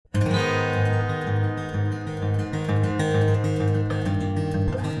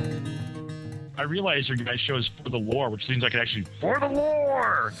I realize your guys' show is for the lore, which seems like it actually for the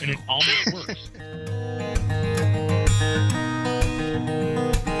lore, and it almost works.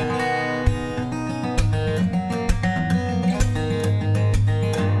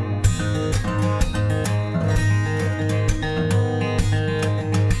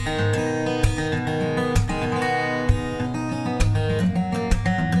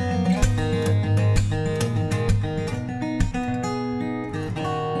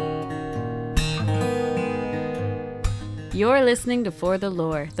 You're listening to For the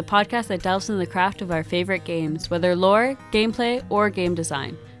Lore, the podcast that delves into the craft of our favorite games, whether lore, gameplay, or game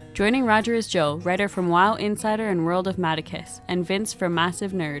design. Joining Roger is Joe, writer from WoW Insider and World of Maticus, and Vince from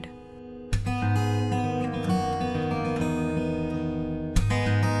Massive Nerd.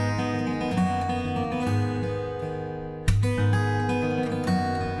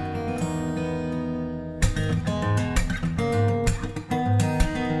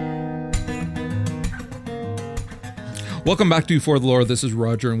 Welcome back to For the Lore. This is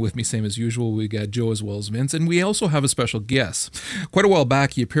Roger, and with me, same as usual, we got Joe as well as Vince, and we also have a special guest. Quite a while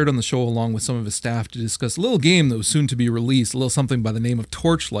back, he appeared on the show along with some of his staff to discuss a little game that was soon to be released, a little something by the name of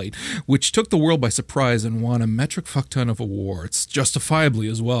Torchlight, which took the world by surprise and won a metric fuck-ton of awards, justifiably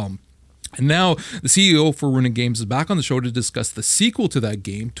as well. And now, the CEO for Runic Games is back on the show to discuss the sequel to that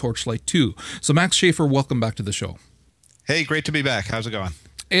game, Torchlight 2. So Max Schaefer, welcome back to the show. Hey, great to be back. How's it going?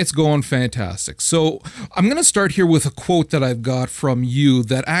 It's going fantastic. So I'm going to start here with a quote that I've got from you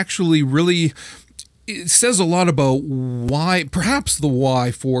that actually really it says a lot about why, perhaps the why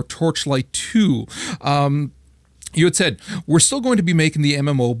for Torchlight 2. You had said, we're still going to be making the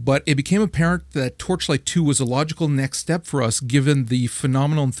MMO, but it became apparent that Torchlight 2 was a logical next step for us given the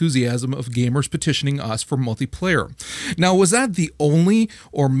phenomenal enthusiasm of gamers petitioning us for multiplayer. Now, was that the only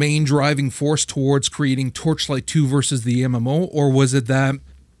or main driving force towards creating Torchlight 2 versus the MMO, or was it that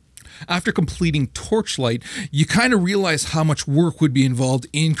after completing Torchlight, you kind of realize how much work would be involved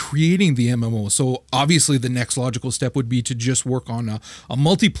in creating the MMO? So obviously the next logical step would be to just work on a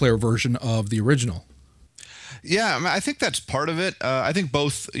multiplayer version of the original. Yeah, I mean, I think that's part of it. I think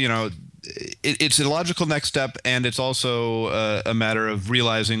both, it's a logical next step, and it's also a matter of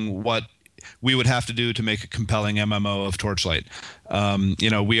realizing what we would have to do to make a compelling MMO of Torchlight.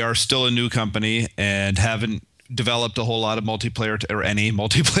 We are still a new company and haven't developed a whole lot of multiplayer or any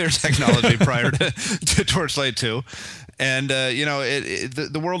multiplayer technology prior to Torchlight 2. And,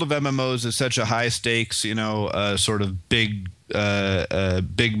 the world of MMOs is such a high stakes, sort of big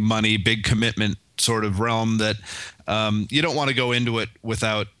money, big commitment sort of realm that you don't want to go into it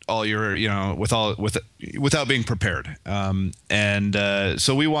without all your, without being prepared.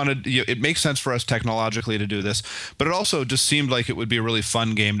 So we wanted, it makes sense for us technologically to do this, but it also just seemed like it would be a really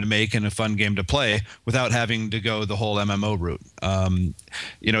fun game to make and a fun game to play without having to go the whole MMO route. I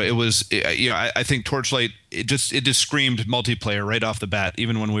think Torchlight, it just screamed multiplayer right off the bat,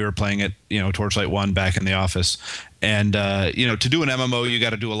 even when we were playing it, Torchlight 1 back in the office. And, to do an MMO, you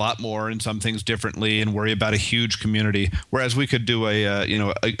got to do a lot more and some things differently and worry about a huge community. Whereas we could do a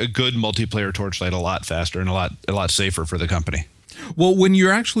good multiplayer Torchlight a lot faster and a lot safer for the company. Well, when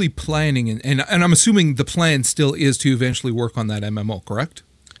you're actually planning, and I'm assuming the plan still is to eventually work on that MMO, correct?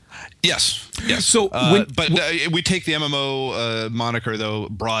 Yes. So, we take the MMO moniker though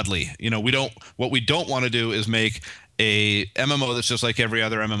broadly. What we don't want to do is make a MMO that's just like every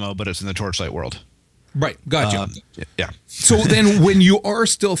other MMO, but it's in the Torchlight world. Right, gotcha. Yeah. So then when you are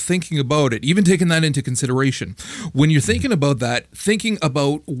still thinking about it, even taking that into consideration, when you're thinking about that, thinking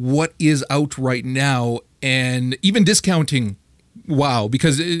about what is out right now and even discounting WoW,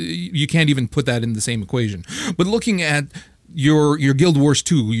 because you can't even put that in the same equation, but looking at your Guild Wars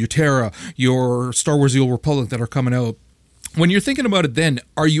 2, your Terra, your Star Wars The Old Republic that are coming out, when you're thinking about it then,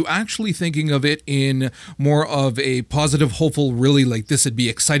 are you actually thinking of it in more of a positive, hopeful, really like this would be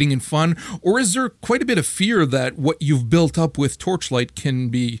exciting and fun? Or is there quite a bit of fear that what you've built up with Torchlight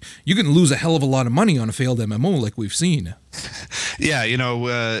you can lose a hell of a lot of money on a failed MMO like we've seen? Yeah,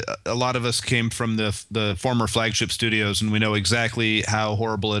 a lot of us came from the former flagship studios, and we know exactly how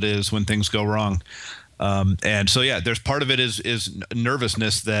horrible it is when things go wrong. And so, yeah, there's part of it is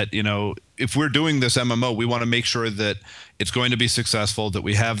nervousness that, if we're doing this MMO, we want to make sure that it's going to be successful, that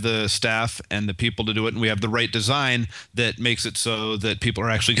we have the staff and the people to do it, and we have the right design that makes it so that people are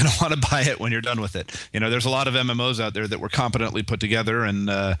actually going to want to buy it when you're done with it. There's a lot of MMOs out there that were competently put together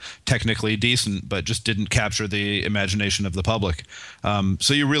and technically decent, but just didn't capture the imagination of the public.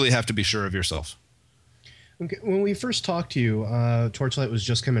 So you really have to be sure of yourself. Okay. When we first talked to you, Torchlight was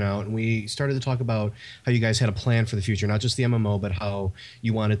just coming out, and we started to talk about how you guys had a plan for the future, not just the MMO, but how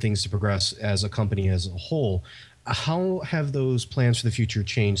you wanted things to progress as a company as a whole. How have those plans for the future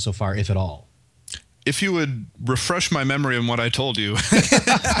changed so far, if at all? if you would refresh my memory on what I told you.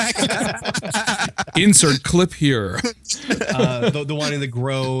 Insert clip here. The wanting to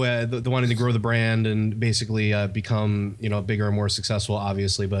grow, the wanting to grow the brand and basically become, bigger and more successful,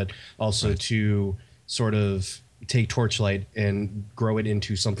 obviously, but also to sort of take Torchlight and grow it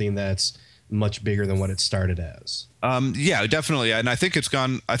into something that's much bigger than what it started as. Yeah, definitely, and I think it's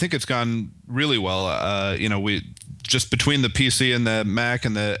gone really well. We just between the PC and the Mac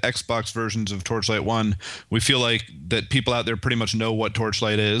and the Xbox versions of Torchlight 1, we feel like that people out there pretty much know what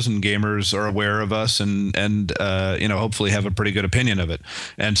Torchlight is, and gamers are aware of us, and hopefully have a pretty good opinion of it.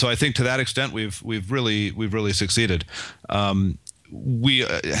 And so I think to that extent we've really succeeded. We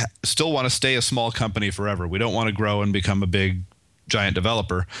still want to stay a small company forever. We don't want to grow and become a big giant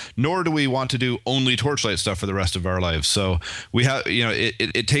developer, nor do we want to do only Torchlight stuff for the rest of our lives. So we have,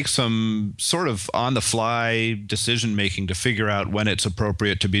 it takes some sort of on the fly decision making to figure out when it's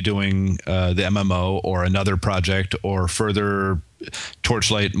appropriate to be doing the MMO or another project or further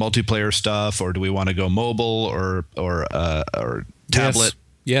Torchlight multiplayer stuff, or do we want to go mobile or tablet?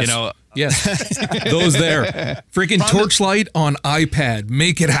 Yes. Yes. Those there. Freaking Torchlight on iPad.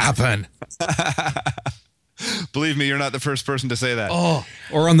 Make it happen. Believe me, you're not the first person to say that. Oh,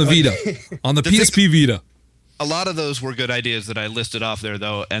 or on the Vita, on the PSP Vita. A lot of those were good ideas that I listed off there,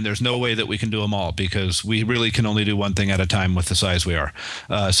 though, and there's no way that we can do them all because we really can only do one thing at a time with the size we are.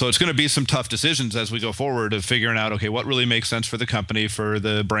 So it's going to be some tough decisions as we go forward of figuring out, okay, what really makes sense for the company, for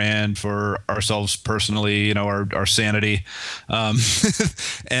the brand, for ourselves personally, our sanity. It's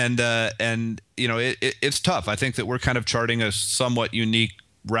tough. I think that we're kind of charting a somewhat unique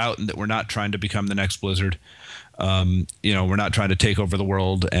route and that we're not trying to become the next Blizzard. We're not trying to take over the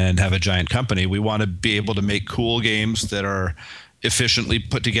world and have a giant company. We want to be able to make cool games that are efficiently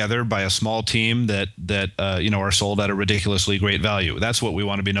put together by a small team that are sold at a ridiculously great value. That's what we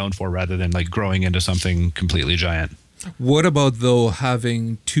want to be known for, rather than like growing into something completely giant. What about, though,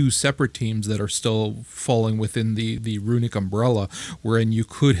 having two separate teams that are still falling within the Runic umbrella, wherein you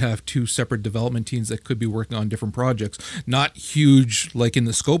could have two separate development teams that could be working on different projects? Not huge, like in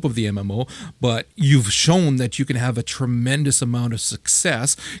the scope of the MMO, but you've shown that you can have a tremendous amount of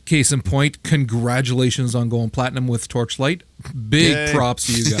success. Case in point, congratulations on going platinum with Torchlight. Big Yay. Props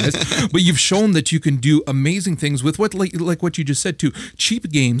to you guys. But you've shown that you can do amazing things with what, like what you just said, too,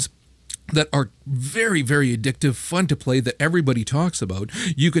 cheap games that are very, very addictive, fun to play, that everybody talks about.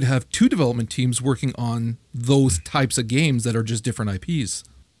 You could have two development teams working on those types of games that are just different IPs.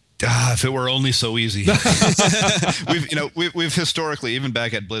 If it were only so easy. We've historically, even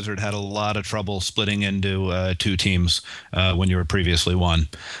back at Blizzard, had a lot of trouble splitting into two teams when you were previously one.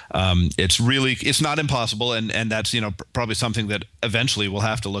 It's not impossible, and that's probably something that eventually we'll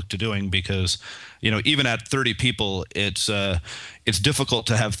have to look to doing, because even at 30 people, it's difficult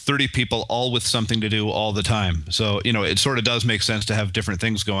to have 30 people all with something to do all the time. So it sort of does make sense to have different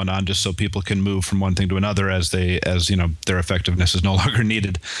things going on, just so people can move from one thing to another as their effectiveness is no longer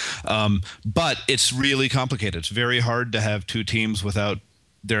needed. But it's really complicated. It's very hard to have two teams without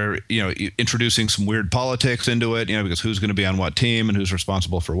introducing some weird politics into it, because who's going to be on what team and who's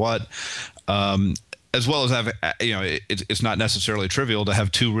responsible for what. As well as have, it's not necessarily trivial to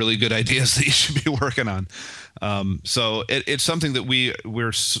have two really good ideas that you should be working on. So it's something that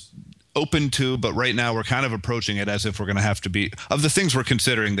we're open to, but right now we're kind of approaching it as if we're going to have to be, of the things we're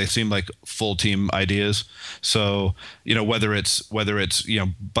considering, they seem like full team ideas. So whether it's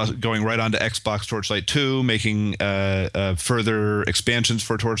going right onto Xbox Torchlight 2, making further expansions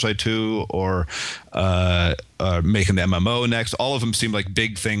for Torchlight 2, or making the MMO next, all of them seem like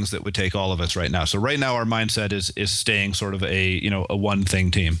big things that would take all of us right now. So right now our mindset is staying sort of a one thing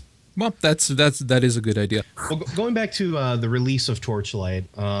team. Well, that is a good idea. Well, going back to the release of Torchlight,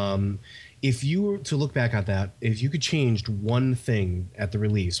 if you were to look back at that, if you could change one thing at the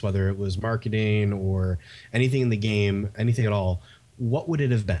release, whether it was marketing or anything in the game, anything at all, what would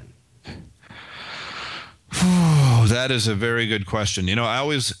it have been? That is a very good question. I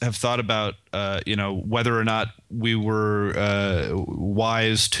always have thought about, whether or not we were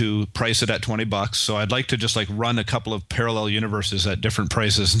wise to price it at $20. So I'd like to just run a couple of parallel universes at different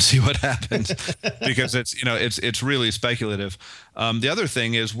prices and see what happens, because it's really speculative. The other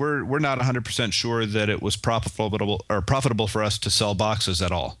thing is we're not 100% sure that it was profitable for us to sell boxes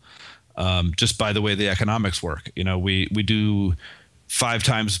at all. Just by the way the economics work, we do 5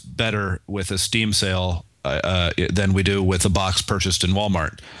 times better with a Steam sale than we do with a box purchased in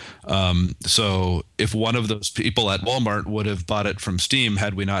Walmart. So if one of those people at Walmart would have bought it from Steam,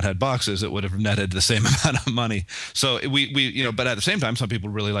 had we not had boxes, it would have netted the same amount of money. So but at the same time, some people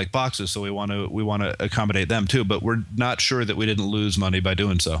really like boxes, so we want to accommodate them too. But we're not sure that we didn't lose money by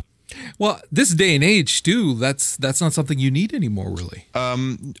doing so. Well, this day and age too, that's not something you need anymore, really.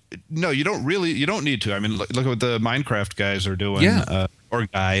 No, you don't need to. I mean, look at what the Minecraft guys are doing. Yeah. Or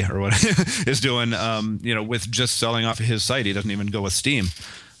guy or what is doing, with just selling off his site. He doesn't even go with Steam.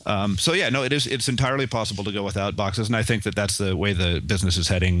 So yeah, no, it's entirely possible to go without boxes, and I think that that's the way the business is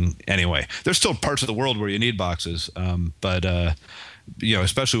heading anyway. There's still parts of the world where you need boxes, but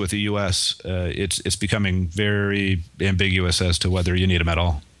especially with the U.S., it's becoming very ambiguous as to whether you need them at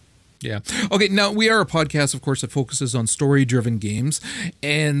all. Yeah. Okay, now we are a podcast, of course, that focuses on story-driven games,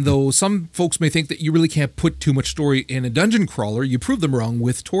 and though some folks may think that you really can't put too much story in a dungeon crawler, you prove them wrong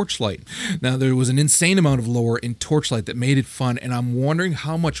with Torchlight. Now, there was an insane amount of lore in Torchlight that made it fun, and I'm wondering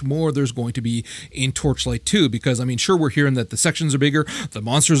how much more there's going to be in Torchlight 2, because, I mean, sure, we're hearing that the sections are bigger, the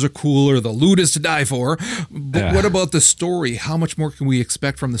monsters are cooler, the loot is to die for, but What about the story? How much more can we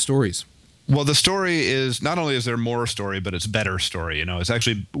expect from the stories? Well, the story is not only is there more story, but it's better story. It's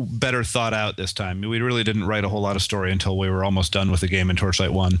actually better thought out this time. We really didn't write a whole lot of story until we were almost done with the game in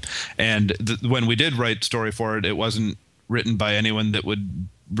Torchlight 1. And when we did write story for it, it wasn't written by anyone that would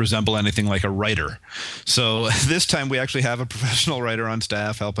resemble anything like a writer. So this time we actually have a professional writer on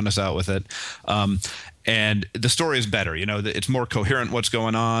staff helping us out with it. And the story is better. It's more coherent what's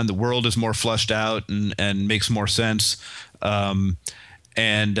going on. The world is more fleshed out and makes more sense.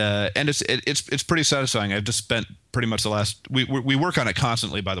 And it's pretty satisfying. I've just spent pretty much the last we work on it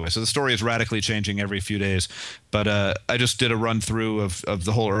constantly, by the way. So the story is radically changing every few days. But I just did a run through of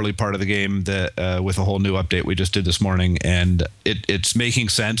the whole early part of the game that with a whole new update we just did this morning, and it's making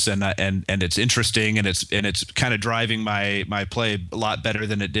sense and it's interesting and it's kind of driving my play a lot better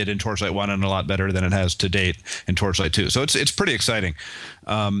than it did in Torchlight 1 and a lot better than it has to date in Torchlight 2. So it's pretty exciting.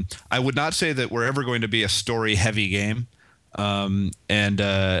 I would not say that we're ever going to be a story heavy game. And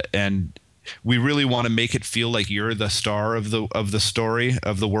we really want to make it feel like you're the star of the story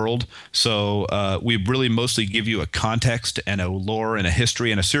of the world. So we really mostly give you a context and a lore and a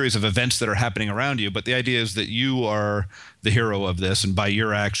history and a series of events that are happening around you. But the idea is that you are the hero of this, and by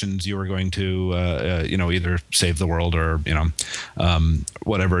your actions, you are going to either save the world or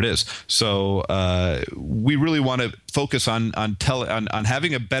whatever it is. So we really want to focus on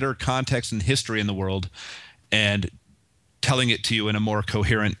having a better context and history in the world, and telling it to you in a more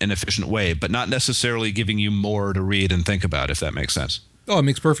coherent and efficient way, but not necessarily giving you more to read and think about, if that makes sense. Oh, it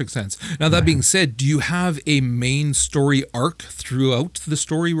makes perfect sense. Now, that being said, do you have a main story arc throughout the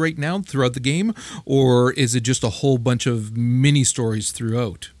story right now, throughout the game, or is it just a whole bunch of mini stories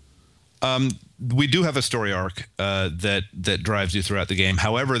throughout? We do have a story arc that drives you throughout the game.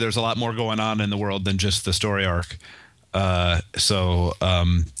 However, there's a lot more going on in the world than just the story arc.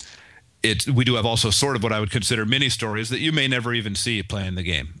 We do have also sort of what I would consider mini stories that you may never even see playing the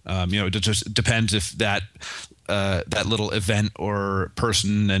game. It just depends if that little event or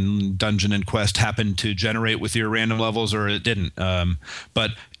person and dungeon and quest happened to generate with your random levels or it didn't.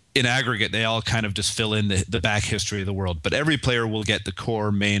 But in aggregate, they all kind of just fill in the back history of the world. But every player will get the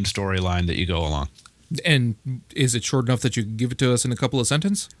core main storyline that you go along. And is it short enough that you can give it to us in a couple of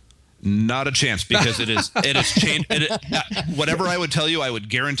sentences? Not a chance, because it is changed. Whatever I would tell you, I would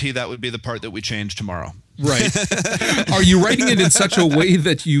guarantee that would be the part that we change tomorrow. Right. Are you writing it in such a way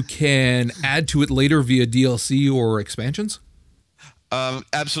that you can add to it later via DLC or expansions?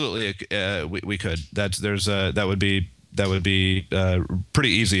 Absolutely, we could. That would be pretty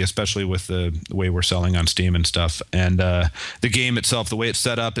easy, especially with the way we're selling on Steam and stuff. And the game itself, the way it's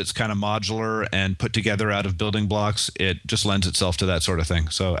set up, it's kind of modular and put together out of building blocks. It just lends itself to that sort of thing.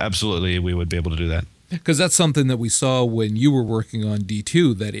 So absolutely, we would be able to do that. Because that's something that we saw when you were working on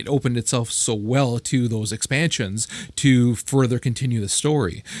D2, that it opened itself so well to those expansions to further continue the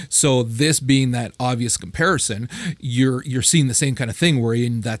story. So this being that obvious comparison, you're seeing the same kind of thing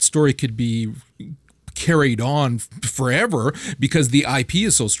wherein that story could be carried on forever because the IP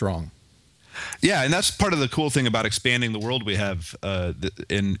is so strong. Yeah, and that's part of the cool thing about expanding the world we have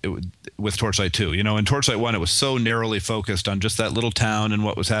with Torchlight 2. In Torchlight 1, it was so narrowly focused on just that little town and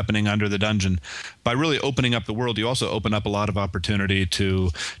what was happening under the dungeon. By really opening up the world, you also open up a lot of opportunity to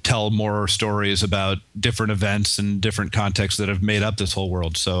tell more stories about different events and different contexts that have made up this whole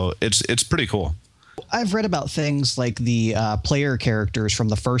world. So it's pretty cool. I've read about things like the player characters from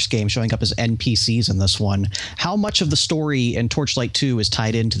the first game showing up as NPCs in this one. How much of the story in Torchlight 2 is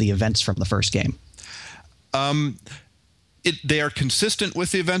tied into the events from the first game? They are consistent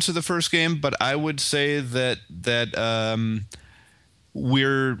with the events of the first game, but I would say that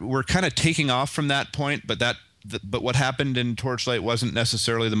we're kind of taking off from that point. But what happened in Torchlight wasn't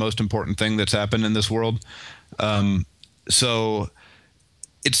necessarily the most important thing that's happened in this world. So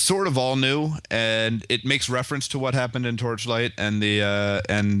it's sort of all new, and it makes reference to what happened in Torchlight and the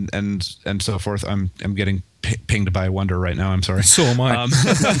and so forth. I'm getting pinged by Wonder right now. I'm sorry. So am I.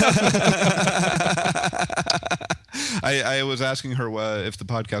 I was asking her if the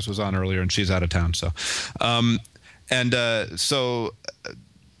podcast was on earlier, and she's out of town. So, I'm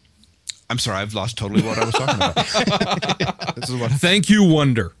sorry, I've lost totally what I was talking about. This is what. Thank you,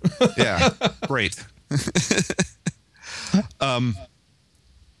 Wonder. Yeah, great.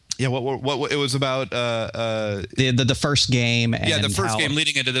 Yeah, what it was about the first game. And the first game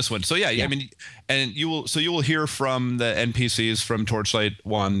leading into this one. So yeah, I mean, and you will hear from the NPCs from Torchlight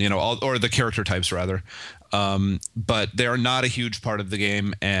 1, you know, or the character types rather. But they are not a huge part of the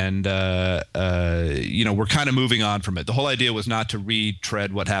game, and you know, we're kind of moving on from it. The whole idea was not to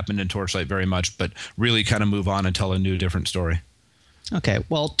retread what happened in Torchlight very much, but really kind of move on and tell a new, different story. Okay,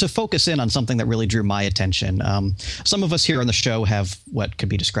 well, to focus in on something that really drew my attention, some of us here on the show have what could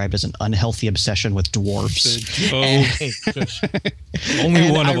be described as an unhealthy obsession with dwarves.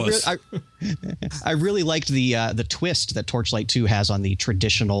 Only one of us. I really liked the twist that Torchlight 2 has on the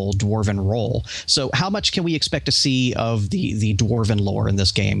traditional dwarven role. So how much can we expect to see of the dwarven lore in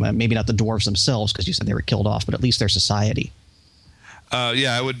this game? Maybe not the dwarves themselves, because you said they were killed off, but at least their society.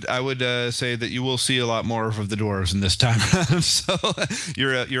 Yeah, I would say that you will see a lot more of the dwarves in this time. So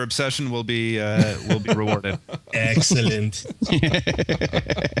your obsession will be rewarded. Excellent.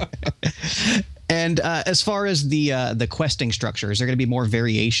 And as far as the questing structure, is there going to be more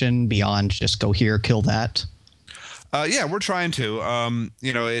variation beyond just go here, kill that? Yeah, we're trying to.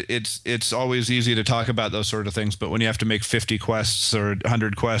 You know, it's always easy to talk about those sort of things, but when you have to make 50 quests or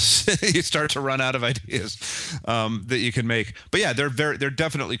 100 quests, you start to run out of ideas that you can make. But yeah, they're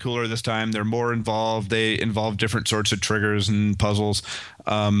definitely cooler this time. They're more involved. They involve different sorts of triggers and puzzles.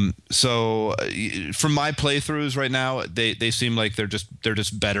 So from my playthroughs right now, they seem like they're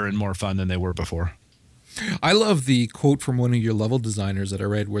just better and more fun than they were before. I love the quote from one of your level designers that I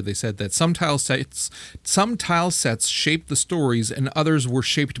read where they said that some tile sets shape the stories and others were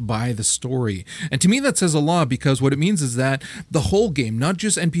shaped by the story. And to me that says a lot, because what it means is that the whole game, not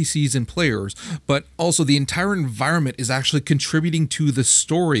just NPCs and players, but also the entire environment is actually contributing to the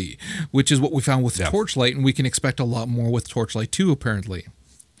story, which is what we found with Torchlight, and we can expect a lot more with Torchlight 2 apparently.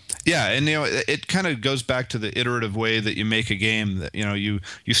 Yeah, and you know, it kind of goes back to the iterative way that you make a game. That, you know, you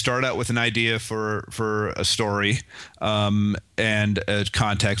start out with an idea for a story and a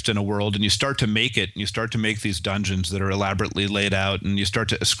context in a world, and you start to make it. And you start to make these dungeons that are elaborately laid out, and you start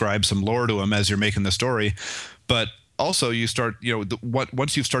to ascribe some lore to them as you're making the story. But also, you start, you know,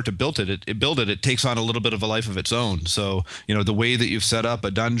 once you start to build it takes on a little bit of a life of its own. So, you know, the way that you've set up a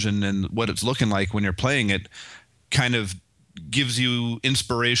dungeon and what it's looking like when you're playing it, kind of gives you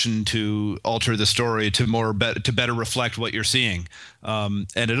inspiration to alter the story to better reflect what you're seeing, and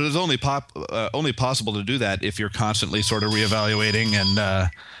it is only possible to do that if you're constantly sort of reevaluating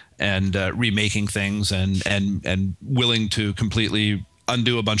and remaking things and willing to completely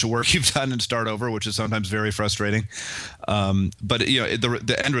undo a bunch of work you've done and start over, which is sometimes very frustrating. But you know,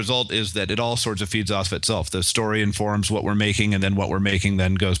 the end result is that it all sorts of feeds off itself. The story informs what we're making, and then what we're making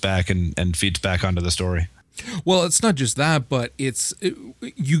then goes back and feeds back onto the story. Well, it's not just that, but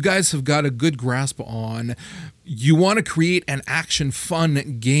you guys have got a good grasp on, you want to create an action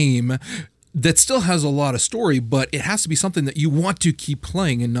fun game that still has a lot of story, but it has to be something that you want to keep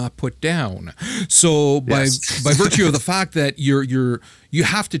playing and not put down. So by virtue of the fact that you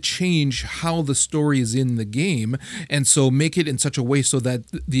have to change how the story is in the game, and so make it in such a way so that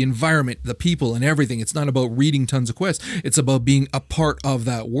the environment, the people, and everything, it's not about reading tons of quests, it's about being a part of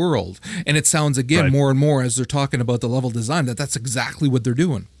that world. And it sounds again more and more as they're talking about the level design that's exactly what they're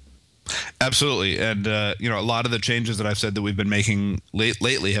doing. Absolutely. And, you know, a lot of the changes that I've said that we've been making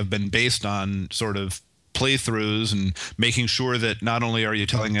lately have been based on sort of playthroughs and making sure that not only are you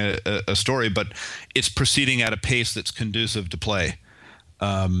telling a story, but it's proceeding at a pace that's conducive to play.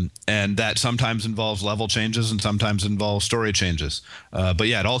 And that sometimes involves level changes and sometimes involves story changes. But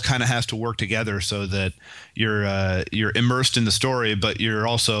yeah, it all kind of has to work together so that you're immersed in the story, but you're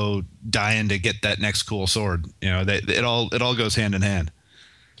also dying to get that next cool sword. You know, it all goes hand in hand.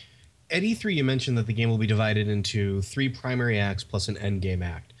 At E3, you mentioned that the game will be divided into 3 primary acts plus an end game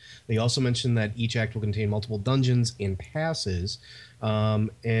act. They also mentioned that each act will contain multiple dungeons and passes.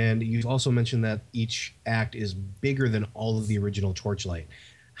 And you also mentioned that each act is bigger than all of the original Torchlight.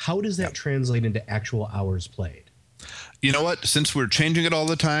 How does that translate into actual hours played? You know what? Since we're changing it all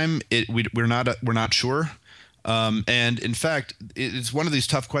the time, we're not sure. And in fact, it's one of these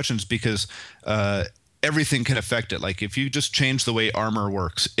tough questions because everything can affect it. Like if you just change the way armor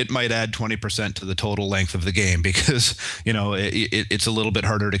works, it might add 20% to the total length of the game because, it's a little bit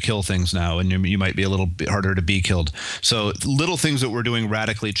harder to kill things now, and you might be a little bit harder to be killed. So little things that we're doing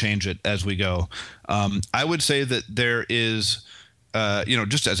radically change it as we go. I would say that there is,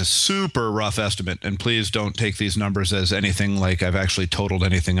 just as a super rough estimate, and please don't take these numbers as anything like I've actually totaled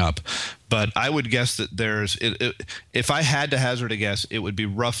anything up, but I would guess that if I had to hazard a guess, it would be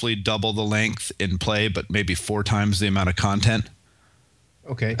roughly double the length in play, but maybe 4 times the amount of content.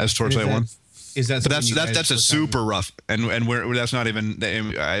 Okay. As Torchlight 1. Is that? But that's a super rough, and that's not even.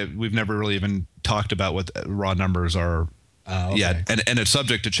 We've never really even talked about what raw numbers are. Okay. Yet, and it's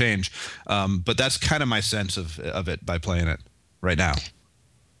subject to change. But that's kind of my sense of it by playing it right now.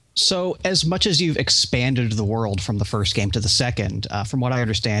 So as much as you've expanded the world from the first game to the second, from what I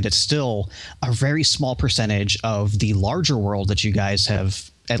understand, it's still a very small percentage of the larger world that you guys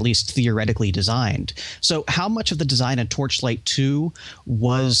have at least theoretically designed. So how much of the design in Torchlight 2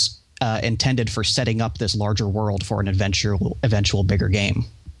 was intended for setting up this larger world for an eventual bigger game?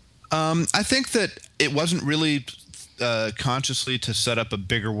 I think that it wasn't really consciously to set up a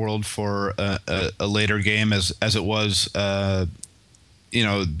bigger world for a later game as it was that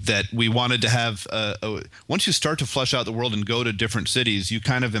we wanted to have once you start to flesh out the world and go to different cities, you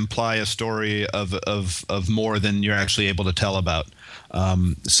kind of imply a story of more than you're actually able to tell about.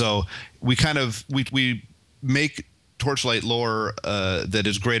 So we make Torchlight lore that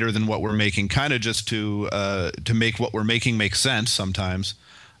is greater than what we're making, kind of just to make what we're making make sense sometimes.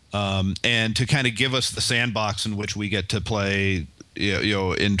 And to kind of give us the sandbox in which we get to play,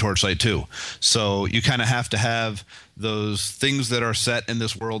 in Torchlight 2. So you kind of have to have those things that are set in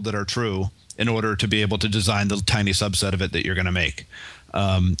this world that are true in order to be able to design the tiny subset of it that you're going to make.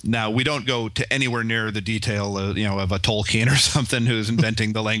 Now, we don't go to anywhere near the detail, of a Tolkien or something who's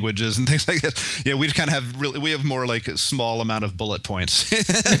inventing the languages and things like this. Yeah, we just kind of have we have more like a small amount of bullet points.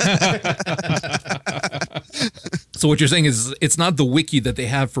 So what you're saying is it's not the wiki that they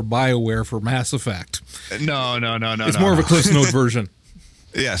have for BioWare for Mass Effect. No. It's more of a Cliff's Note version.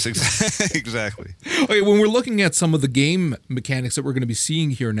 Yes, exactly. Okay, when we're looking at some of the game mechanics that we're going to be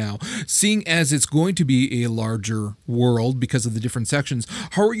seeing here now, seeing as it's going to be a larger world because of the different sections,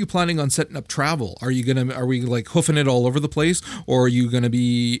 how are you planning on setting up travel? Are we like hoofing it all over the place, or are you going to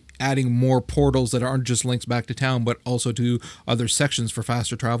be adding more portals that aren't just links back to town, but also to other sections for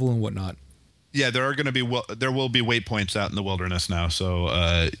faster travel and whatnot? Yeah, there will be waypoints out in the wilderness now,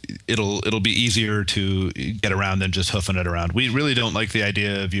 so it'll be easier to get around than just hoofing it around. We really don't like the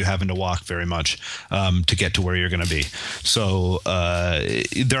idea of you having to walk very much to get to where you're going to be. So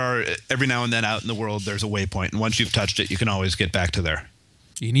there are every now and then out in the world there's a waypoint, and once you've touched it, you can always get back to there.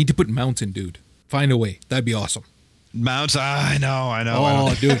 You need to put mounts in, dude. Find a way. That'd be awesome. Mounts, I know.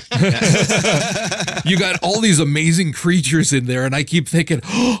 Oh, dude. You got all these amazing creatures in there, and I keep thinking,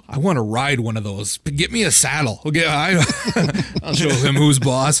 I want to ride one of those. Get me a saddle. Okay, I'll show him who's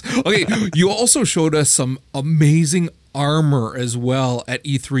boss. Okay, you also showed us some amazing armor as well at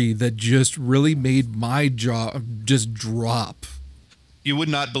E3 that just really made my jaw just drop. You would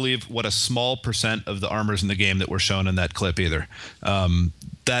not believe what a small percent of the armors in the game that were shown in that clip either.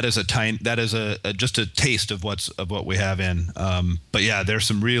 That is just a taste of what we have in. But yeah, there's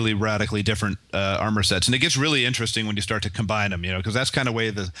some really radically different armor sets, and it gets really interesting when you start to combine them. Because that's kind of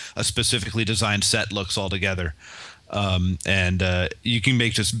way a specifically designed set looks altogether. And you can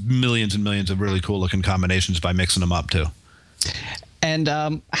make just millions and millions of really cool looking combinations by mixing them up too. And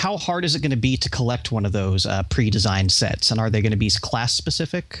how hard is it going to be to collect one of those pre-designed sets? And are they going to be class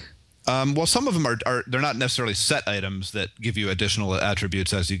specific? Well, some of them are they're not necessarily set items that give you additional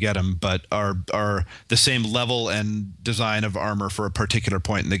attributes as you get them, but are the same level and design of armor for a particular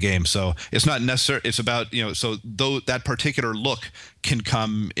point in the game. So it's not necessary. It's about, so though that particular look can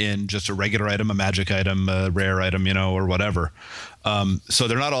come in just a regular item, a magic item, a rare item, or whatever. So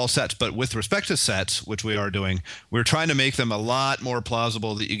they're not all sets, but with respect to sets, which we are doing, we're trying to make them a lot more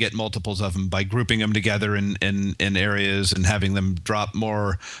plausible that you get multiples of them by grouping them together in areas and having them drop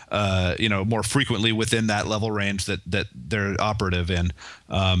more, more frequently within that level range that they're operative in.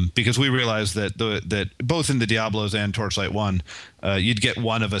 Because we realized that both in the Diablos and Torchlight 1, you'd get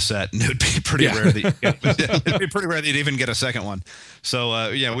one of a set, and it would be pretty rare that you'd even get a second one. So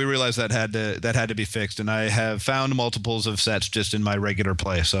we realized that had to be fixed, and I have found multiples of sets just in my regular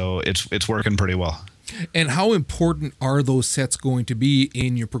play, so it's working pretty well. And how important are those sets going to be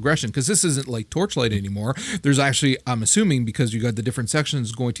in your progression? Because this isn't like Torchlight anymore. There's actually, I'm assuming, because you got the different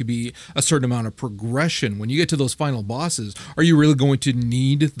sections, going to be a certain amount of progression. When you get to those final bosses, are you really going to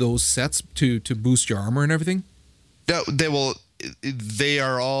need those sets to boost your armor and everything? No, they will. they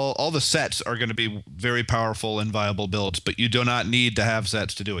are all the sets are going to be very powerful and viable builds, but you do not need to have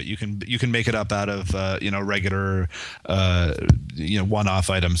sets to do it. You can make it up out of regular one-off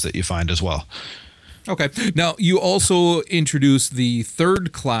items that you find as well. Okay. Now, you also introduced the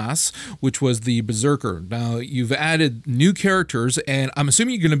third class, which was the Berserker. Now, you've added new characters, and I'm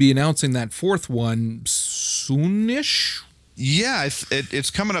assuming you're going to be announcing that fourth one soonish? Yeah,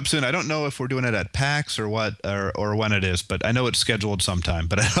 it's coming up soon. I don't know if we're doing it at PAX or what, or when it is, but I know it's scheduled sometime,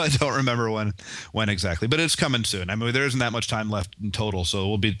 but I don't remember when exactly. But it's coming soon. I mean, there isn't that much time left in total, so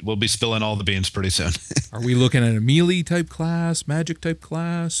we'll be spilling all the beans pretty soon. Are we looking at a melee type class, magic type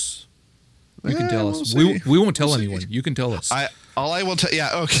class? You can tell us. We'll we won't tell anyone. You can tell us. All I will tell. Yeah,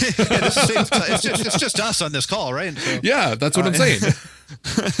 okay. Yeah, it's just us on this call, right? So, yeah, that's what I'm saying.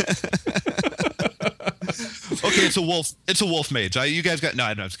 Okay, it's a wolf mage. You guys got no.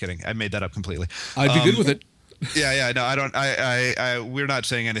 I'm just kidding. I made that up completely. I'd be good with it. Yeah. No, I don't. We're not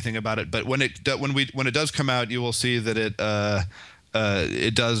saying anything about it. But when it does come out, you will see that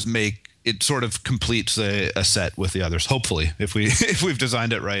it does make. It sort of completes a set with the others. Hopefully, if we've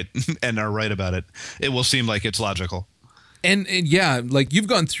designed it right and are right about it, it will seem like it's logical. And yeah, like you've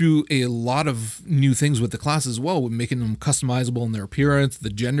gone through a lot of new things with the class as well, with making them customizable in their appearance, the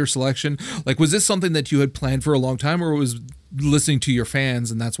gender selection. Like, was this something that you had planned for a long time, or was listening to your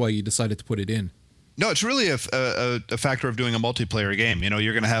fans and that's why you decided to put it in? No, it's really a factor of doing a multiplayer game.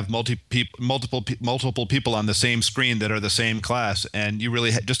 You're going to have multiple people on the same screen that are the same class, and you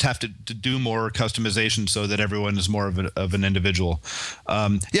really just have to do more customization so that everyone is more of an individual.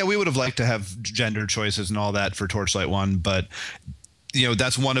 Yeah, we would have liked to have gender choices and all that for Torchlight 1, but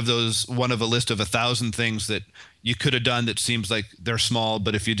that's one of a list of 1,000 things that you could have done that seems like they're small,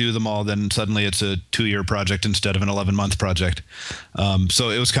 but if you do them all, then suddenly it's a 2-year project instead of an 11-month project.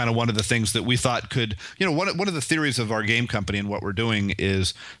 So it was kind of one of the things that we thought could, one of the theories of our game company and what we're doing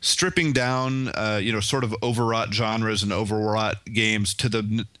is stripping down, sort of overwrought genres and overwrought games to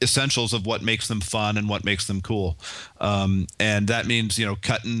the essentials of what makes them fun and what makes them cool. And that means,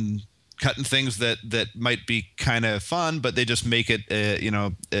 cutting things that might be kind of fun, but they just make it,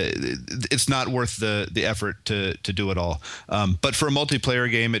 it's not worth the effort to do it all. But for a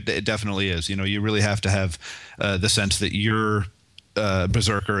multiplayer game, it definitely is. You really have to have the sense that your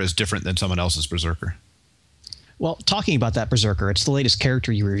Berserker is different than someone else's Berserker. Well, talking about that Berserker, it's the latest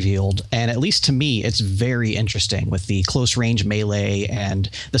character you revealed, and at least to me, it's very interesting with the close range melee and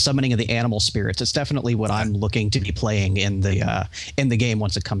the summoning of the animal spirits. It's definitely what I'm looking to be playing in the game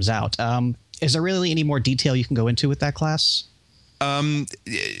once it comes out. Is there really any more detail you can go into with that class?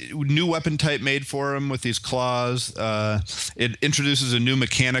 New weapon type made for him with these claws. It introduces a new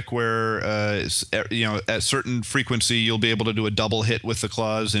mechanic where, at certain frequency, you'll be able to do a double hit with the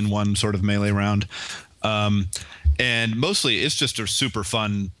claws in one sort of melee round. And mostly it's just a super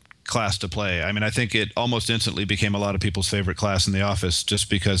fun class to play. I mean, I think it almost instantly became a lot of people's favorite class in the office just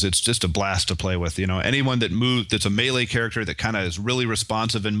because it's just a blast to play with. Anyone that's a melee character that kind of is really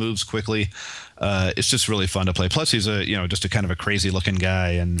responsive and moves quickly, it's just really fun to play. Plus he's just a kind of a crazy looking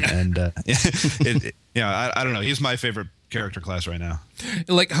guy and I don't know. He's my favorite character class right now.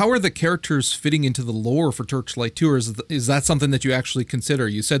 Like, how are the characters fitting into the lore for Torchlight 2, or is that something that you actually consider?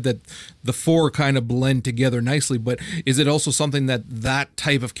 You said that the four kind of blend together nicely, but is it also something that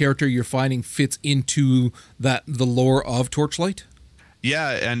type of character you're finding fits into the lore of Torchlight? Yeah,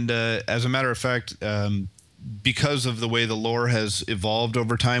 and as a matter of fact, because of the way the lore has evolved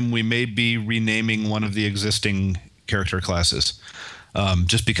over time, we may be renaming one of the existing character classes,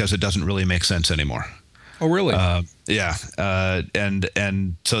 just because it doesn't really make sense anymore. Oh, really? Yeah,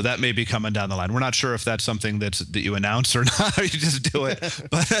 and so that may be coming down the line. We're not sure if that's something that you announce or not, or you just do it.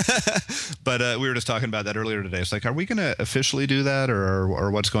 But we were just talking about that earlier today. It's like, are we going to officially do that,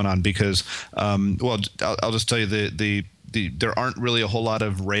 or what's going on? Because, I'll just tell you there aren't really a whole lot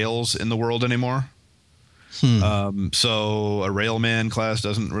of rails in the world anymore. So a railman class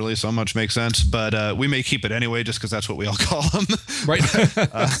doesn't really so much make sense, but we may keep it anyway just because that's what we all call them. Right.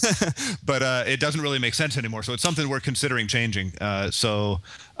 But it doesn't really make sense anymore. So it's something we're considering changing. So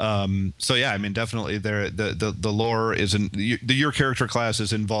yeah, I mean, definitely the lore isn't your character class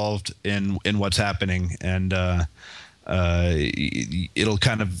is involved in what's happening, and it'll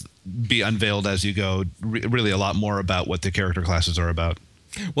kind of be unveiled as you go. Really, a lot more about what the character classes are about.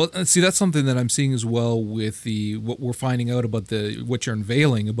 Well, see, that's something that I'm seeing as well with what we're finding out about what you're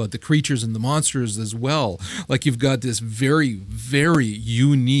unveiling about the creatures and the monsters as well. Like, you've got this very, very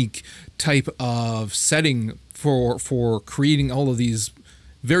unique type of setting for creating all of these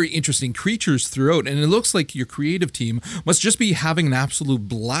very interesting creatures throughout, and it looks like your creative team must just be having an absolute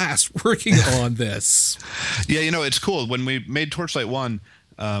blast working on this. Yeah, it's cool. When we made Torchlight 1,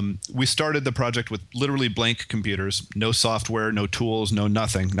 we started the project with literally blank computers, no software, no tools, no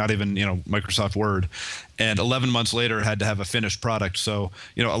nothing, not even, Microsoft Word. And 11 months later had to have a finished product. So,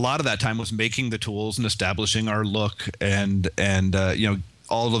 a lot of that time was making the tools and establishing our look and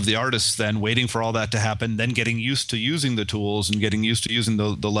all of the artists then waiting for all that to happen, then getting used to using the tools and getting used to using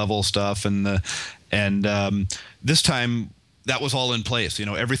the level stuff. And this time that was all in place.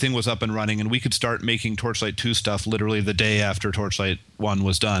 Everything was up and running, and we could start making Torchlight 2 stuff literally the day after Torchlight 1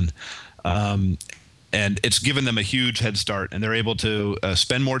 was done. And it's given them a huge head start, and they're able to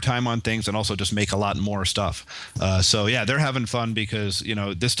spend more time on things and also just make a lot more stuff. So yeah, they're having fun because,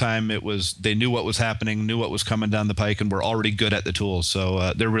 this time they knew what was happening, knew what was coming down the pike, and were already good at the tools.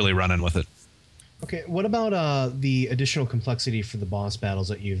 So they're really running with it. Okay, what about the additional complexity for the boss battles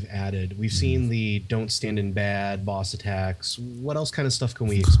that you've added? We've seen the don't stand in bad boss attacks. What else kind of stuff can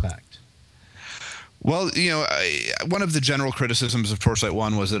we expect? Well, one of the general criticisms of Torchlight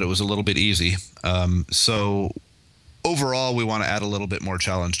 1 was that it was a little bit easy. So overall, we want to add a little bit more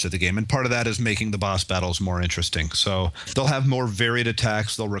challenge to the game. And part of that is making the boss battles more interesting. So they'll have more varied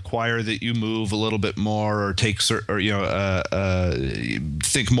attacks. They'll require that you move a little bit more or think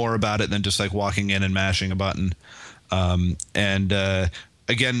more about it than just like walking in and mashing a button.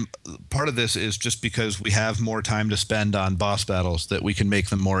 Again, part of this is just because we have more time to spend on boss battles that we can make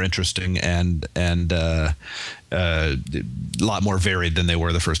them more interesting and a lot more varied than they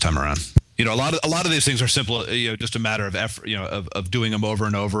were the first time around. A lot of these things are simple, just a matter of effort, of doing them over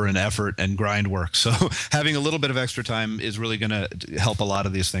and over and effort and grind work. So having a little bit of extra time is really going to help a lot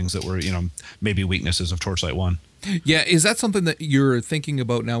of these things that were, maybe weaknesses of Torchlight 1. Yeah, is that something that you're thinking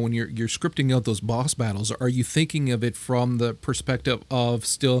about now when you're scripting out those boss battles? Are you thinking of it from the perspective of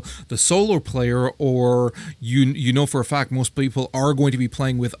still the solo player, or you for a fact most people are going to be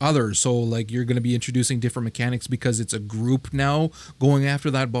playing with others, so like you're going to be introducing different mechanics because it's a group now going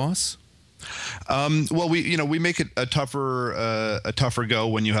after that boss? Well, we make it a tougher go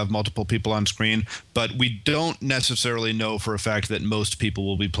when you have multiple people on screen, but we don't necessarily know for a fact that most people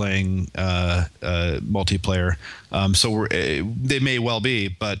will be playing multiplayer. So they may well be,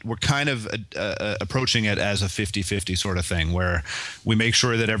 but we're kind of approaching it as a 50-50 sort of thing, where we make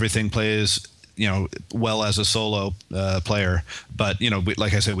sure that everything plays well as a solo player, but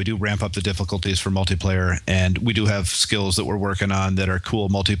like I said, we do ramp up the difficulties for multiplayer, and we do have skills that we're working on that are cool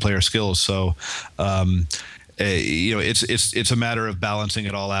multiplayer skills. So it's a matter of balancing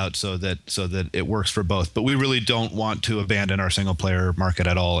it all out so that it works for both. But we really don't want to abandon our single player market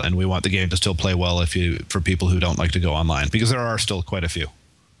at all, and we want the game to still play well for people who don't like to go online, because there are still quite a few.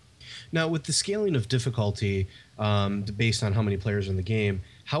 Now, with the scaling of difficulty based on how many players are in the game,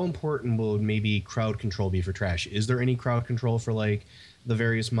 how important will maybe crowd control be for Trash? Is there any crowd control for like the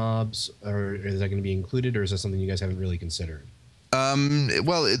various mobs, or is that going to be included, or is that something you guys haven't really considered?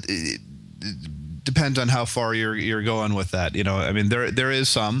 Well, it depends on how far you're going with that. I mean, there is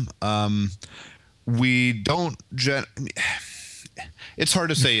some. We don't. It's hard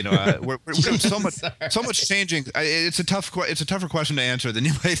to say. We're doing so much changing. It's a tougher question to answer than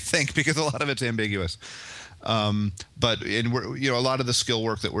you might think, because a lot of it's ambiguous. But a lot of the skill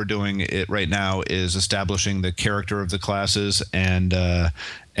work that we're doing right now is establishing the character of the classes and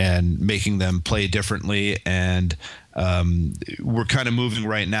making them play differently. And we're kind of moving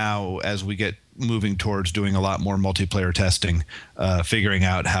right now as we get moving towards doing a lot more multiplayer testing, figuring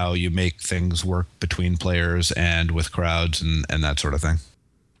out how you make things work between players and with crowds and that sort of thing.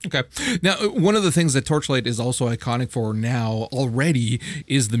 Okay. Now, one of the things that Torchlight is also iconic for now already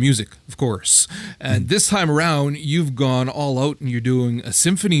is the music, of course. And this time around, you've gone all out and you're doing a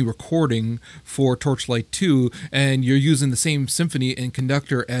symphony recording for Torchlight 2, and you're using the same symphony and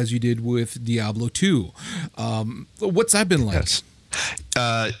conductor as you did with Diablo 2. What's that been like? Yes.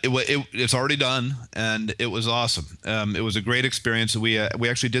 It's already done, and it was awesome. It was a great experience. We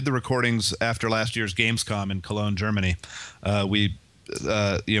actually did the recordings after last year's Gamescom in Cologne, Germany. We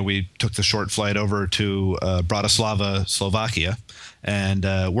took the short flight over to Bratislava, Slovakia, and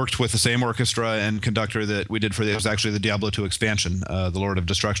worked with the same orchestra and conductor that we did it was actually the Diablo 2 expansion, the Lord of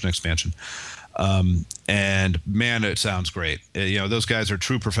Destruction expansion. And man, it sounds great. Those guys are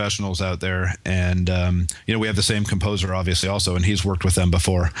true professionals out there, and we have the same composer obviously also, and he's worked with them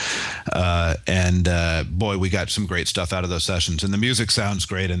before. Boy, we got some great stuff out of those sessions, and the music sounds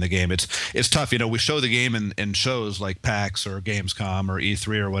great in the game. It's tough, we show the game in shows like PAX or Gamescom or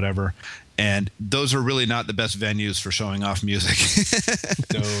E3 or whatever, and those are really not the best venues for showing off music.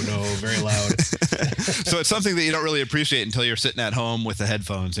 No, very loud. So it's something that you don't really appreciate until you're sitting at home with the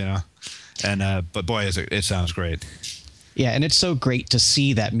headphones, And but boy, it sounds great. Yeah, and it's so great to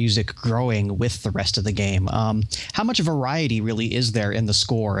see that music growing with the rest of the game. How much variety really is there in the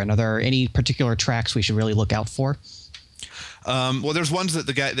score, and are there any particular tracks we should really look out for? Well, there's ones that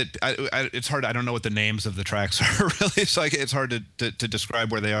the guy that it's hard. I don't know what the names of the tracks are really. So it's hard to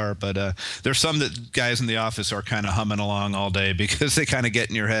describe where they are. But there's some that guys in the office are kind of humming along all day because they kind of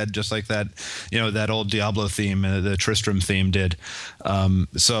get in your head, just like that, that old Diablo theme, the Tristram theme did. And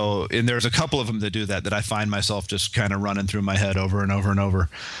there's a couple of them that do that I find myself just kind of running through my head over and over and over.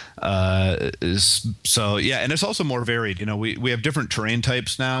 So yeah, and it's also more varied. We have different terrain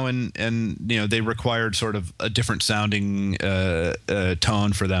types now, and they required sort of a different sounding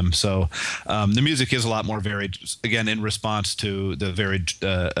tone for them. So the music is a lot more varied, again, in response to the varied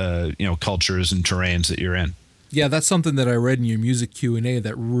cultures and terrains that you're in. Yeah, that's something that I read in your music Q&A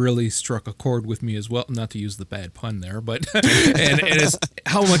that really struck a chord with me as well. Not to use the bad pun there, but and it's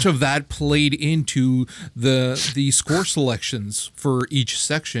how much of that played into the score selections for each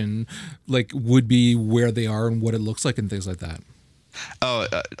section, like would be where they are and what it looks like and things like that. Oh,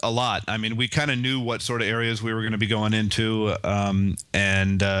 a lot. I mean, we kind of knew what sort of areas we were going to be going into,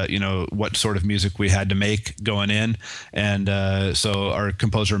 and what sort of music we had to make going in, and so our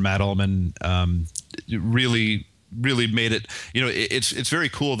composer Matt Ullman really made it. It's very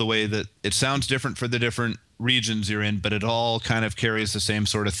cool the way that it sounds different for the different regions you're in, but it all kind of carries the same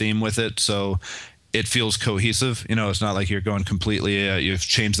sort of theme with it. So it feels cohesive. It's not like you're going completely, you've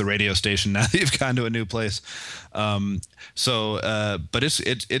changed the radio station now that you've gone to a new place. But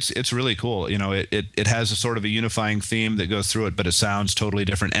it's really cool. It has a sort of a unifying theme that goes through it, but it sounds totally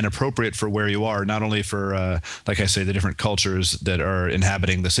different and appropriate for where you are, not only for, like I say, the different cultures that are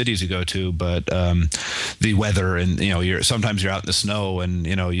inhabiting the cities you go to, but the weather, and, sometimes you're out in the snow, and,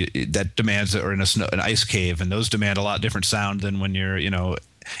 that demands, or in an ice cave, and those demand a lot different sound than when you're,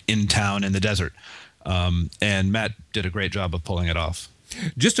 in town in the desert. And Matt did a great job of pulling it off.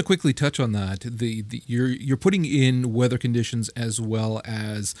 Just to quickly touch on that, you're putting in weather conditions as well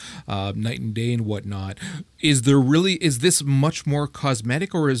as night and day and whatnot. Is this much more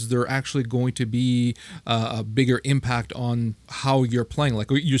cosmetic, or is there actually going to be a bigger impact on how you're playing? Like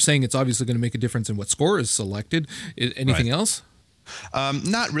you're saying, it's obviously going to make a difference in what score is selected. Anything else?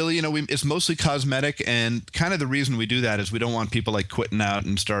 Not really. It's mostly cosmetic, and kind of the reason we do that is we don't want people like quitting out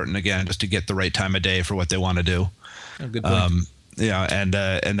and starting again just to get the right time of day for what they want to do. Oh, good point. And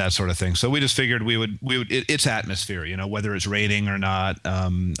that sort of thing. So we just figured we would it's atmosphere, whether it's raining or not,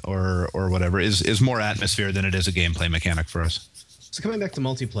 or whatever is more atmosphere than it is a gameplay mechanic for us. So coming back to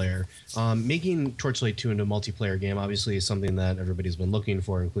multiplayer, making Torchlight 2 into a multiplayer game obviously is something that everybody's been looking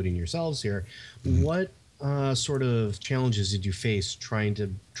for, including yourselves here. Mm-hmm. What sort of challenges did you face trying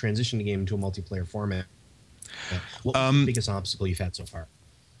to transition the game into a multiplayer format? What was the biggest obstacle you've had so far?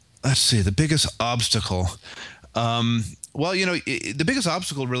 Let's see, the biggest obstacle. Well, the biggest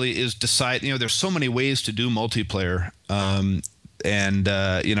obstacle really is decide. There's so many ways to do multiplayer,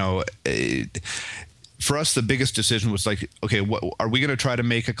 for us, the biggest decision was like, okay, what are we going to try to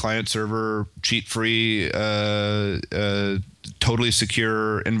make a client server cheat-free, totally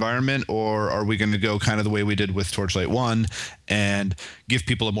secure environment, or are we going to go kind of the way we did with Torchlight 1 and give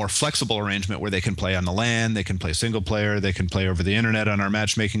people a more flexible arrangement where they can play on the LAN, they can play single player, they can play over the internet on our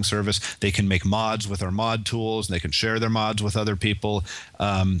matchmaking service, they can make mods with our mod tools, and they can share their mods with other people.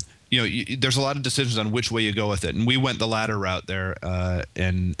 There's a lot of decisions on which way you go with it, and we went the latter route there,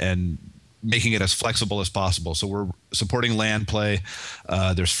 and making it as flexible as possible. So we're supporting LAN play.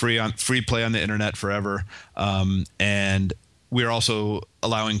 There's free play on the internet forever, and we're also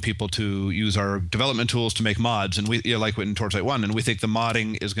allowing people to use our development tools to make mods. And we like in Torchlight 1, and we think the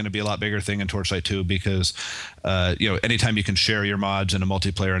modding is going to be a lot bigger thing in Torchlight 2 because anytime you can share your mods in a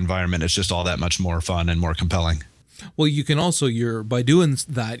multiplayer environment, it's just all that much more fun and more compelling. Well, you can also, by doing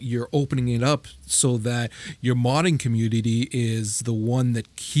that, you're opening it up so that your modding community is the one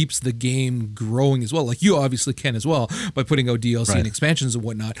that keeps the game growing as well. Like you obviously can as well by putting out DLC and expansions and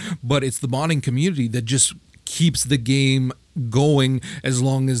whatnot, but it's the modding community that just keeps the game going as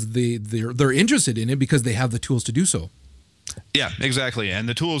long as they're interested in it because they have the tools to do so. Yeah, exactly. And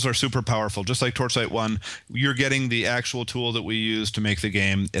the tools are super powerful. Just like Torchlight 1, you're getting the actual tool that we use to make the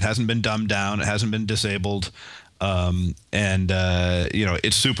game. It hasn't been dumbed down. It hasn't been disabled.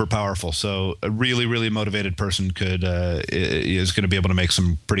 It's super powerful. So a really, really motivated person is going to be able to make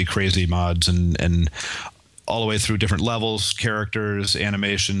some pretty crazy mods and all the way through different levels, characters,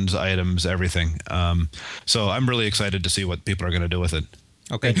 animations, items, everything. So I'm really excited to see what people are going to do with it.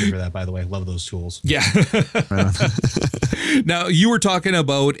 Okay. Thank you for that, by the way. Love those tools. Yeah. Now, you were talking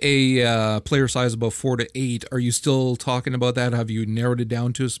about a player size about 4 to 8. Are you still talking about that? Have you narrowed it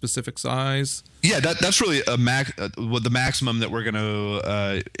down to a specific size? Yeah, that's really the maximum that we're going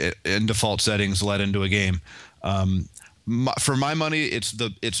to, in default settings, let into a game. For my money,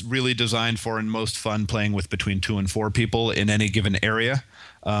 it's really designed for and most fun playing with between 2 and 4 people in any given area.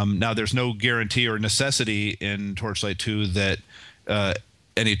 Now, there's no guarantee or necessity in Torchlight 2 that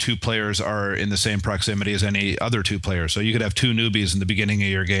any 2 players are in the same proximity as any other 2 players. So you could have 2 newbies in the beginning of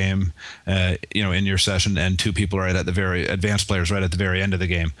your game, in your session, and 2 people right at the very advanced players right at the very end of the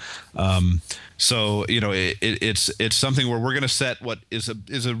game. It's something where we're going to set what is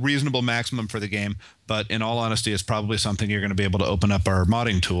a reasonable maximum for the game. But in all honesty, it's probably something you're going to be able to open up our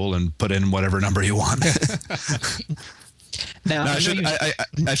modding tool and put in whatever number you want. Now, I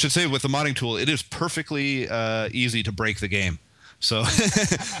should say with the modding tool, it is perfectly easy to break the game. So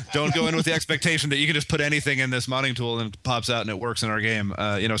don't go in with the expectation that you can just put anything in this modding tool and it pops out and it works in our game.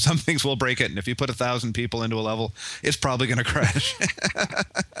 Some things will break it. And if you put 1,000 people into a level, it's probably going to crash.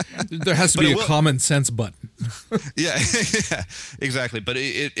 There has to be a common sense button. Yeah, exactly. But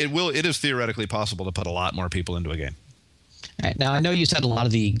it is theoretically possible to put a lot more people into a game. All right. Now, I know you said a lot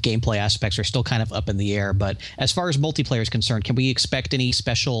of the gameplay aspects are still kind of up in the air, but as far as multiplayer is concerned, can we expect any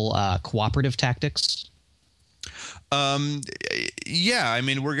special cooperative tactics? Yeah, I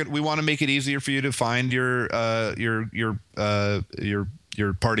mean, we want to make it easier for you to find your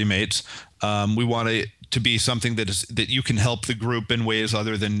party mates. We want it to be something that you can help the group in ways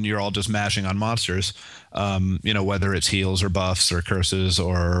other than you're all just mashing on monsters. Whether it's heals or buffs or curses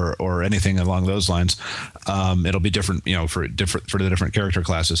or anything along those lines. It'll be different, for the different character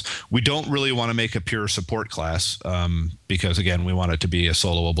classes. We don't really want to make a pure support class because again, we want it to be a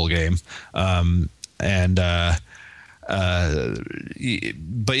soloable game.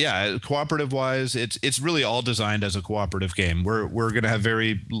 But yeah, cooperative wise, it's really all designed as a cooperative game. We're going to have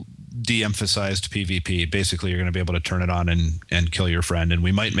very de-emphasized PvP. Basically, you're going to be able to turn it on and kill your friend, and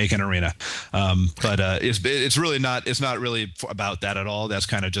we might make an arena. But it's really not. It's not really about that at all. That's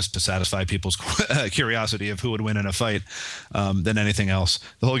kind of just to satisfy people's curiosity of who would win in a fight than anything else.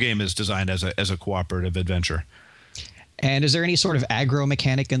 The whole game is designed as a cooperative adventure. And is there any sort of aggro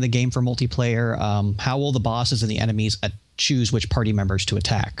mechanic in the game for multiplayer? How will the bosses and the enemies choose which party members to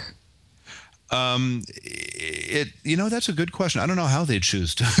attack? That's a good question. I don't know how they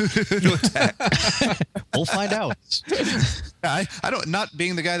choose to attack. We'll find out. I don't. Not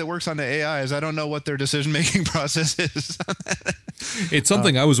being the guy that works on the AIs, I don't know what their decision-making process is. It's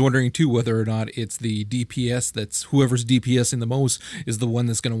something I was wondering too, whether or not it's the DPS that's whoever's DPS in the most is the one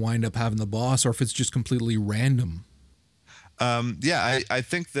that's going to wind up having the boss, or if it's just completely random. I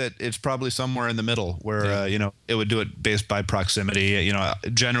think that it's probably somewhere in the middle where, it would do it based by proximity.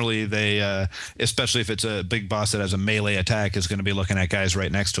 Generally they, especially if it's a big boss that has a melee attack, is going to be looking at guys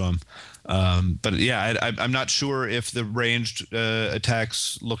right next to him. But yeah, I'm not sure if the ranged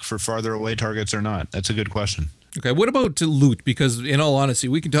attacks look for farther away targets or not. That's a good question. Okay, what about loot? Because in all honesty,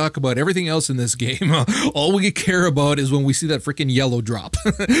 we can talk about everything else in this game. All we care about is when we see that freaking yellow drop.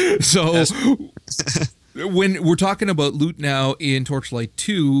 So... When we're talking about loot now in Torchlight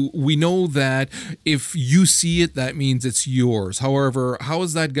 2, we know that if you see it, that means it's yours. However, how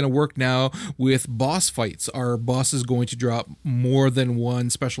is that going to work now with boss fights? Are bosses going to drop more than one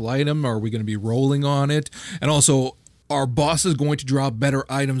special item? Are we going to be rolling on it? And also, are bosses going to drop better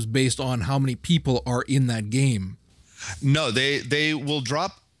items based on how many people are in that game? No, they will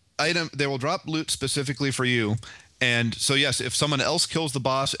drop They will drop loot specifically for you. And so, yes, if someone else kills the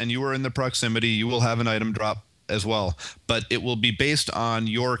boss and you are in the proximity, you will have an item drop as well. But it will be based on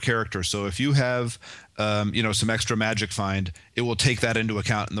your character. So if you have, some extra magic find, it will take that into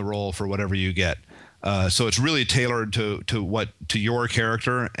account in the roll for whatever you get. So it's really tailored to your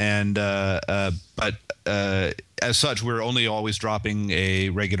character. And but as such, we're only always dropping a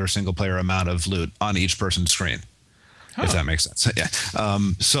regular single player amount of loot on each person's screen, if that makes sense. Yeah.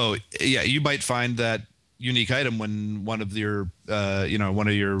 You might find that unique item when one of your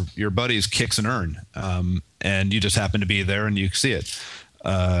buddies kicks an urn, and you just happen to be there and you see it.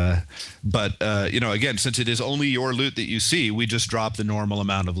 But again, since it is only your loot that you see, we just drop the normal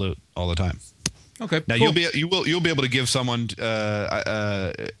amount of loot all the time. Okay. Now cool. you'll be able to give someone,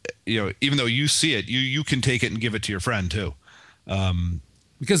 even though you see it, you can take it and give it to your friend too.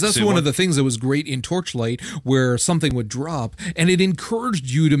 Because that's So one what- of the things that was great in Torchlight, where something would drop and it encouraged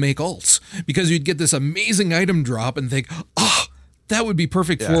you to make alts, because you'd get this amazing item drop and think, that would be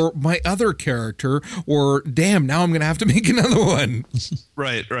perfect for my other character, or damn, now I'm going to have to make another one.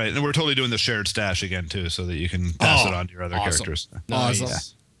 Right. And we're totally doing the shared stash again too, so that you can pass it on to your other characters. Awesome.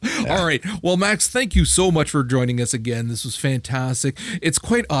 All right. Well, Max, thank you so much for joining us again. This was fantastic. It's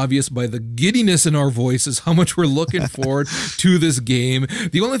quite obvious by the giddiness in our voices how much we're looking forward to this game.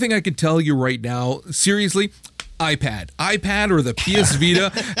 The only thing I can tell you right now, seriously, iPad or the PS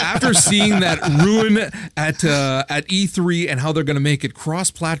Vita. After seeing that ruin at E3 and how they're going to make it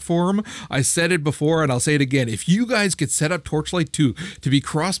cross-platform, I said it before and I'll say it again. If you guys could set up Torchlight 2 to be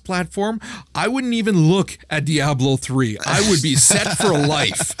cross-platform, I wouldn't even look at Diablo 3. I would be set for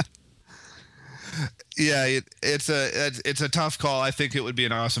life. Yeah, it's a tough call. I think it would be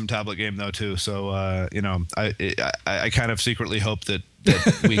an awesome tablet game though too. So I kind of secretly hope that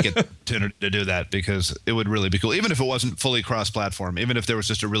we get to do that, because it would really be cool. Even if it wasn't fully cross-platform, even if there was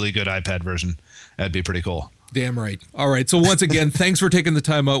just a really good iPad version, that'd be pretty cool. Damn right. All right. So once again, thanks for taking the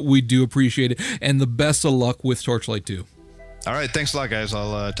time out. We do appreciate it, and the best of luck with Torchlight 2. All right, thanks a lot, guys.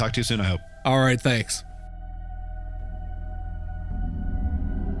 I'll talk to you soon, I hope. All right. Thanks.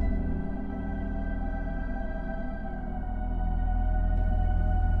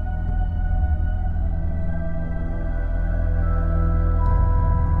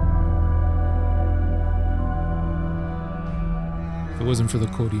 If it wasn't for the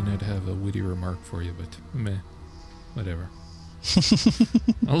codeine, I'd have a witty remark for you, but meh, whatever.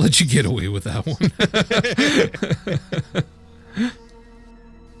 I'll let you get away with that one.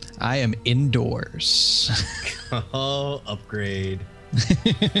 I am indoors. Oh, upgrade.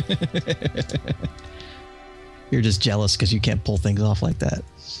 You're just jealous because you can't pull things off like that.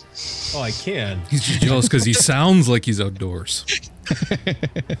 Oh, I can. He's just jealous because he sounds like he's outdoors.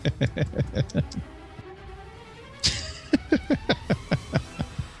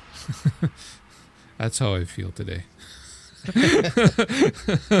 That's how I feel today.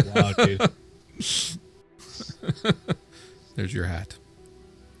 Wow, dude. There's your hat.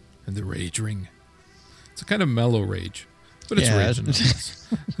 And the rage ring. It's a kind of mellow rage, but it's Yeah. rage nonetheless.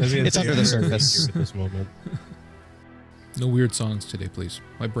 It's under the surface. At this moment. No weird songs today, please.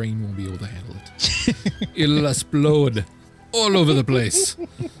 My brain won't be able to handle it. It'll explode all over the place.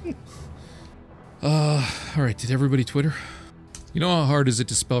 All right, did everybody Twitter? You know how hard is it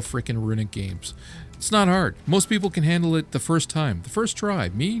to spell frickin' runic games? It's not hard. Most people can handle it the first time, the first try.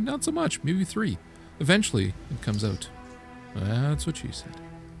 Me, not so much, maybe 3. Eventually, it comes out. That's what she said.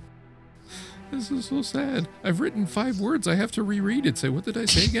 This is so sad. I've written 5 words. I have to reread it. Say, what did I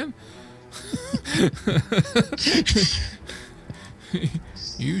say again?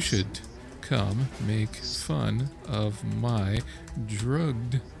 You should come make fun of my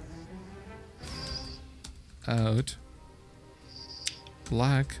drugged out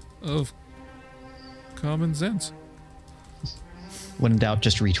lack of common sense. When in doubt,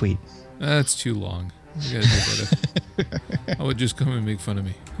 just retweet. That's too long. You gotta do better. I would just come and make fun of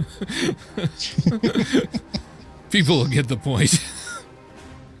me. People will get the point.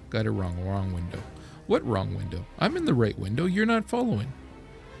 Got it wrong. Wrong window. What wrong window? I'm in the right window. You're not following.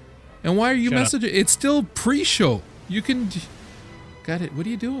 And why are you Shut up. messaging? It's still pre-show. You can... Got it. What are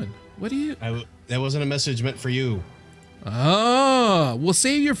you doing? What are you... That wasn't a message meant for you. Ah, well,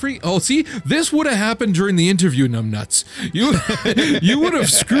 save your free... Oh, see, this would have happened during the interview, numbnuts. You would have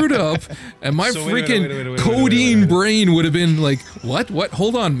screwed up, and my So wait, freaking codeine brain would have been like, what?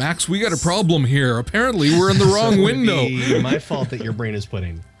 Hold on, Max, we got a problem here. Apparently, we're in the wrong So window. it'd be my fault that your brain is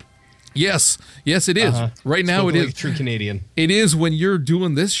pudding. Yes, it is. Right now, Spoke it like is. a true Canadian. It is when you're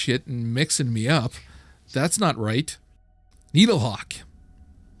doing this shit and mixing me up. That's not right. Needlehawk.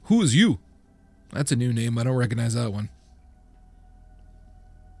 Who is you? That's a new name. I don't recognize that one.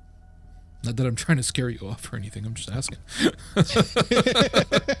 Not that I'm trying to scare you off or anything. I'm just asking.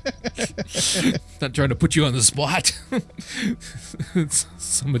 Not trying to put you on the spot. It's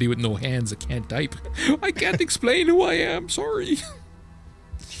somebody with no hands that can't type. I can't explain who I am. Sorry.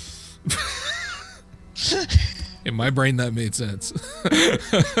 In my brain, that made sense.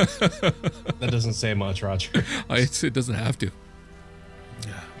 That doesn't say much, Roger. It doesn't have to.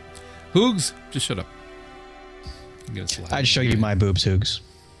 Yeah. Hoogs, just shut up. I'm gonna slap I'd show you my boobs, Hoogs.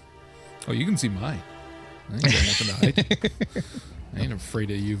 Oh, you can see mine. I ain't got nothing to hide. I ain't afraid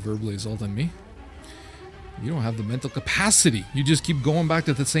of you verbally assaulting me. You don't have the mental capacity. You just keep going back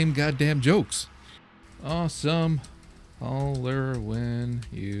to the same goddamn jokes. Awesome. Holler when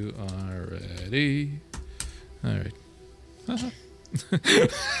you are ready. Betty. All right.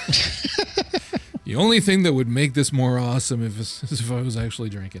 The only thing that would make this more awesome is if I was actually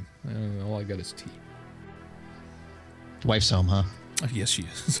drinking. All I got is tea. Wife's home, huh? Yes, she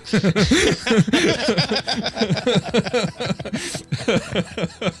is.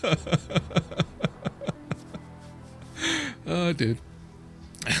 Oh, dude.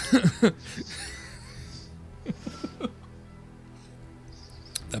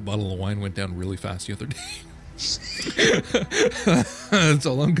 That bottle of wine went down really fast the other day. That's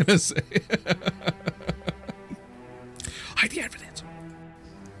all I'm gonna say. Hide the evidence.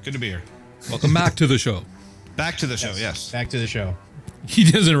 Good to be here. Welcome back to the show. Back to the show. Yes. Back to the show. He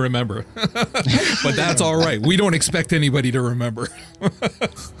doesn't remember, but that's all right. We don't expect anybody to remember.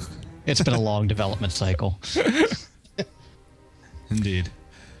 It's been a long development cycle. Indeed.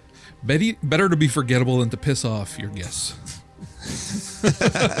 Better to be forgettable than to piss off your guests.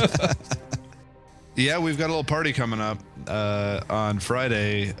 Yeah, we've got a little party coming up on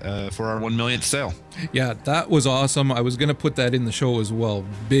Friday for our 1 millionth sale. Yeah, that was awesome. I was going to put that in the show as well.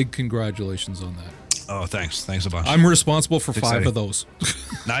 Big congratulations on that. Oh, thanks. Thanks a bunch. I'm responsible for 5 exciting. of those.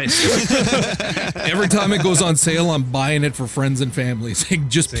 Nice. Every time it goes on sale, I'm buying it for friends and families.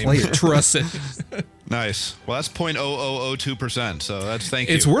 Just play it. Trust it. Nice. Well, that's 0.0002%. So that's thank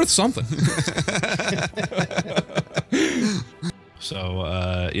you. It's worth something.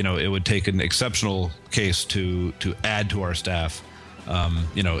 So, it would take an exceptional case to add to our staff,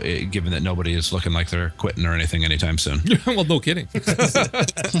 given that nobody is looking like they're quitting or anything anytime soon. Well, no kidding.